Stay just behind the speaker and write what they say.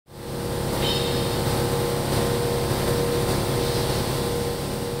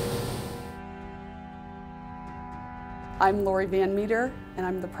I'm Lori Van Meter, and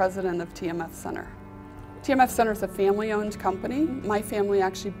I'm the president of TMF Center. TMF Center is a family-owned company. My family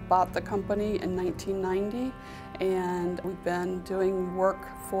actually bought the company in 1990, and we've been doing work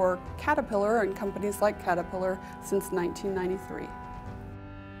for Caterpillar and companies like Caterpillar since 1993.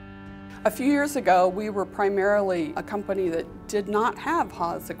 A few years ago, we were primarily a company that did not have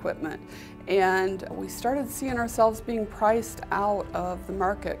Haas equipment, and we started seeing ourselves being priced out of the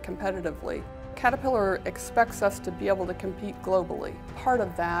market competitively. Caterpillar expects us to be able to compete globally. Part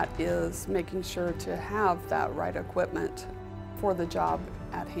of that is making sure to have that right equipment for the job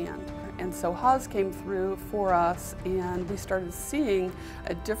at hand. And so Haas came through for us, and we started seeing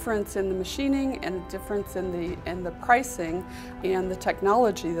a difference in the machining and a difference in the pricing and the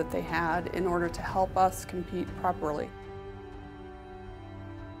technology that they had in order to help us compete properly.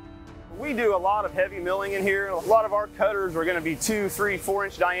 We do a lot of heavy milling in here. A lot of our cutters are going to be 2, 3, 4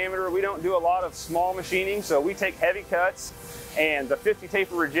 inch diameter. We don't do a lot of small machining, so we take heavy cuts, and the 50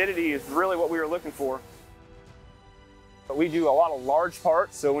 taper rigidity is really what we were looking for. We do a lot of large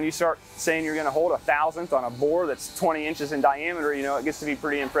parts, so when you start saying you're going to hold a 1,000th on a bore that's 20 inches in diameter, you know, it gets to be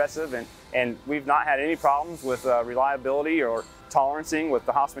pretty impressive, and we've not had any problems with reliability or tolerancing with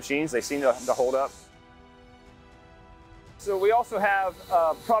the Haas machines. They seem to hold up. So we also have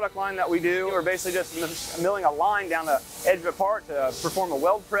a product line that we do. We're basically just milling a line down the edge of a part to perform a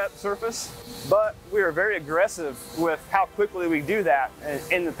weld prep surface, but we are very aggressive with how quickly we do that.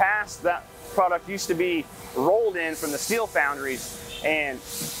 In the past, that product used to be rolled in from the steel foundries, and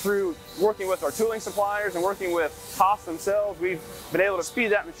through working with our tooling suppliers and working with Haas themselves, we've been able to speed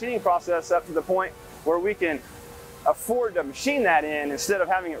that machining process up to the point where we can afford to machine that in instead of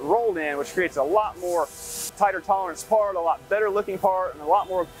having it rolled in, which creates a lot more tighter tolerance part, a lot better looking part, and a lot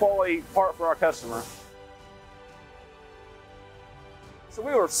more quality part for our customer. So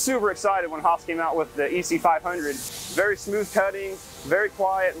we were super excited when Haas came out with the EC500. Very smooth cutting, very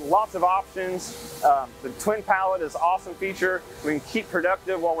quiet, lots of options. The twin pallet is an awesome feature. We can keep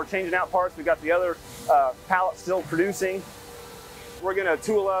productive while we're changing out parts. We've got the other pallet still producing. We're going to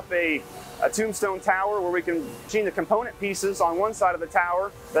tool up a tombstone tower where we can machine the component pieces on one side of the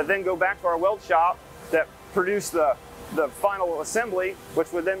tower that then go back to our weld shop that produce the final assembly,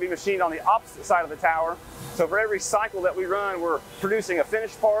 which would then be machined on the opposite side of the tower. So for every cycle that we run, we're producing a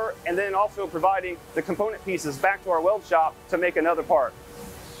finished part and then also providing the component pieces back to our weld shop to make another part.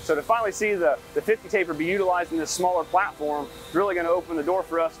 So to finally see the 50 taper be utilized in this smaller platform is really going to open the door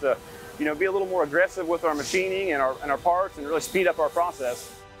for us to, you know, be a little more aggressive with our machining and our parts and really speed up our process.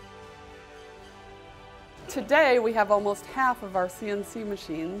 Today we have almost half of our CNC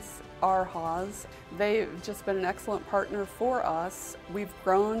machines are Haas. They've just been an excellent partner for us. We've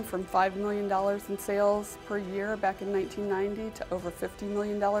grown from $5 million in sales per year back in 1990 to over $50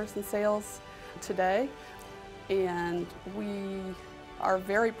 million in sales today. And we are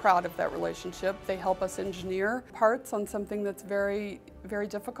very proud of that relationship. They help us engineer parts on something that's very, very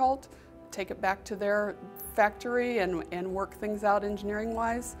difficult, take it back to their factory and work things out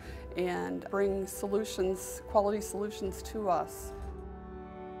engineering-wise, and bring solutions, quality solutions to us.